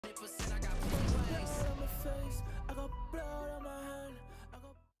You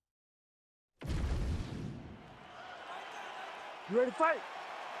ready to fight?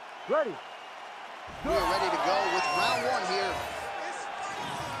 Ready. We're ready to go with round one here.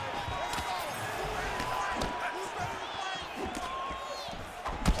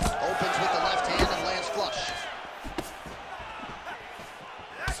 Opens with the left hand and lands flush.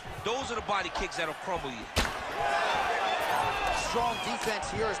 Those are the body kicks that'll crumble you. Strong defense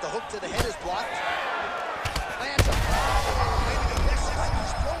here as the hook to the head is blocked. Lands a maybe the best strike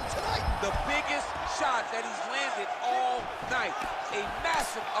he's thrown tonight. The biggest shot that he's landed all night. A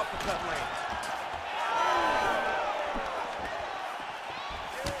massive uppercut land.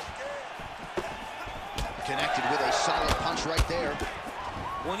 Connected with a solid punch right there.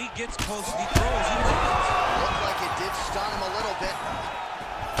 When he gets close and he throws, he lands. Looked like it did stun him a little bit.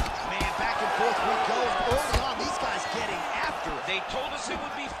 Man, back and forth we go. Early on, these guys getting after it. They told us it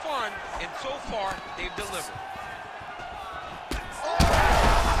would be fun, and so far, they've delivered. They're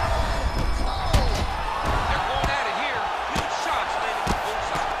going at it here. Huge shots landing on both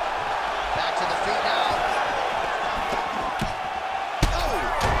sides. Back to the feet now. Oh!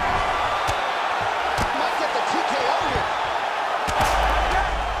 Might get the TKO here.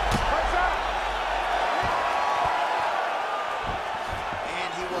 And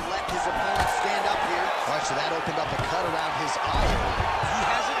he will let his opponent stand up here. All right, so that opened up a cut around his eye. He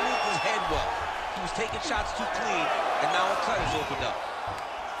hasn't moved his head well. He was taking shots too clean, and now a cut has opened up.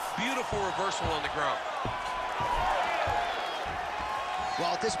 Beautiful reversal on the ground.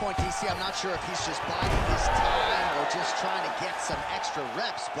 Well, at this point, DC, I'm not sure if he's just biding his time or just trying to get some extra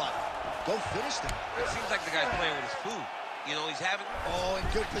reps, but go finish them. It seems like the guy's playing with his food. You know, he's having... Oh, in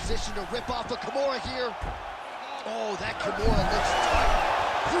good position to rip off a Kimura here. Oh, that Kimura looks tight.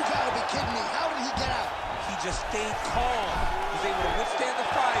 You gotta be kidding me. How did he get out? He just stayed calm. He was able to withstand the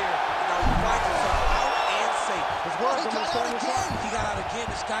fire, and now he finds himself out and safe. His work, He got out again. He got out again.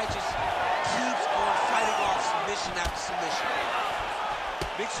 This guy just keeps on fighting off submission after submission.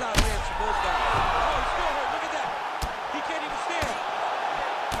 Big shot lands for both guys. Oh, he's still hurt. Look at that. He can't even stand.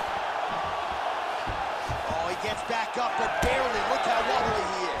 Oh, he gets back up, but barely. Look how wobbly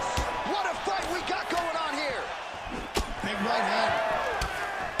he is. What a fight we got going on here. Big right hand.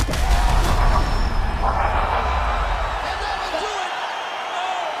 And that'll do it.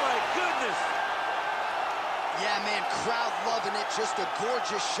 Oh, my goodness. Yeah, man, crowd loving it. Just a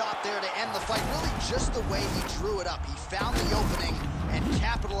gorgeous shot there to end the fight. Really just the way he drew it up. He found the opening and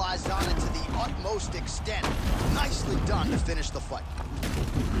capitalized on it to the utmost extent. Nicely done to finish the fight.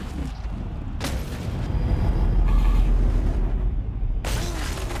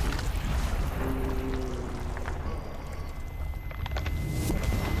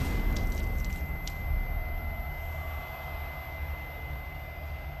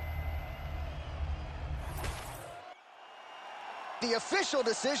 The official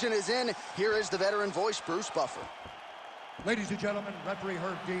decision is in. Here is the veteran voice, Bruce Buffer. Ladies and gentlemen, referee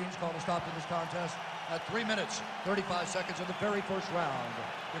Herb Dean's called a stop to this contest at 3 minutes, 35 seconds of the very first round.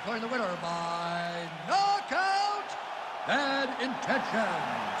 Declaring the winner by knockout and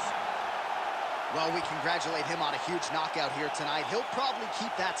intentions. Well, we congratulate him on a huge knockout here tonight. He'll probably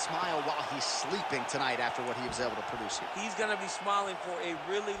keep that smile while he's sleeping tonight after what he was able to produce here. He's going to be smiling for a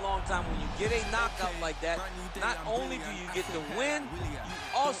really long time. When you get a knockout like that, not only do you get the win, you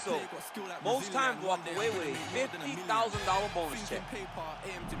also, most times, walk away with a $50,000 bonus check.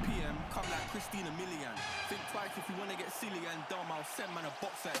 AM to PM, come like Christina Milian. Think twice if you want to get silly and dumb, I'll send man a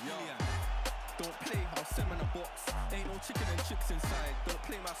box like Milian. Don't play, I'll send man a box. Ain't no chicken and chicks inside. Don't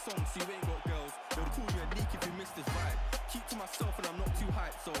play my song so you ain't got girls. They'll call you a leak if you miss this vibe. Keep to myself and I'm not too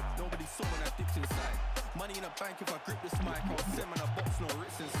hyped, so nobody saw when I dipped inside. Money in a bank if I grip this mic, I'll send man a box, no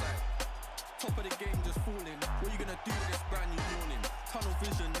Ritz inside. Top of the game just falling. What you gonna do with this brand new morning? Tunnel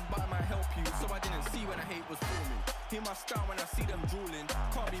vision, but I might help you, so I didn't see when the hate was forming. Hear my style when I see them drooling.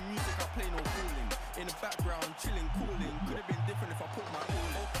 Can't be music, I play no fooling. In the background, chilling, cooling. Could have been different if I put my all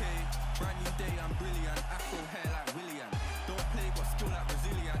in. Okay, brand new day, I'm brilliant. Afro hair like William. Don't play, got skill like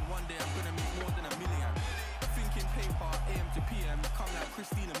Brazilian. One day I'm gonna make more than $1 million. Thinking paper, AM to PM, come like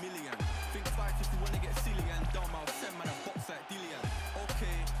Christina Milian. Think twice if you wanna get silly and dumb, I'll send man a box like Dillian.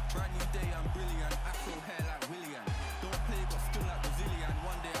 Okay, brand new day, I'm brilliant. Afro hair like William. Don't play, got skill like Brazilian.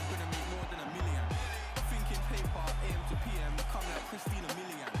 One day I'm gonna make more than $1 million. Thinking paper, AM to PM, come like Christina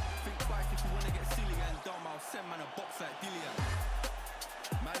Milian. Think twice if you wanna get silly and dumb, I'll send man a box like Dillian.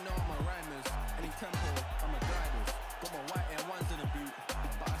 Man, know I'm a rhymers. Any tempo, I'm a gliders. Got my white Air Ones in a boot,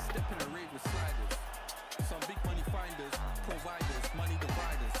 but I step in a raid with sliders. Some big money finders, providers, money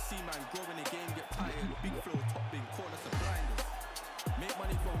dividers. See man grow in the game, get tired. Big flow, top big, call us a blinders. Make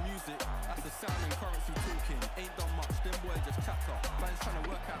money from music, that's the sound and currency talking. Ain't done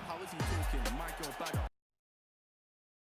my girl badder.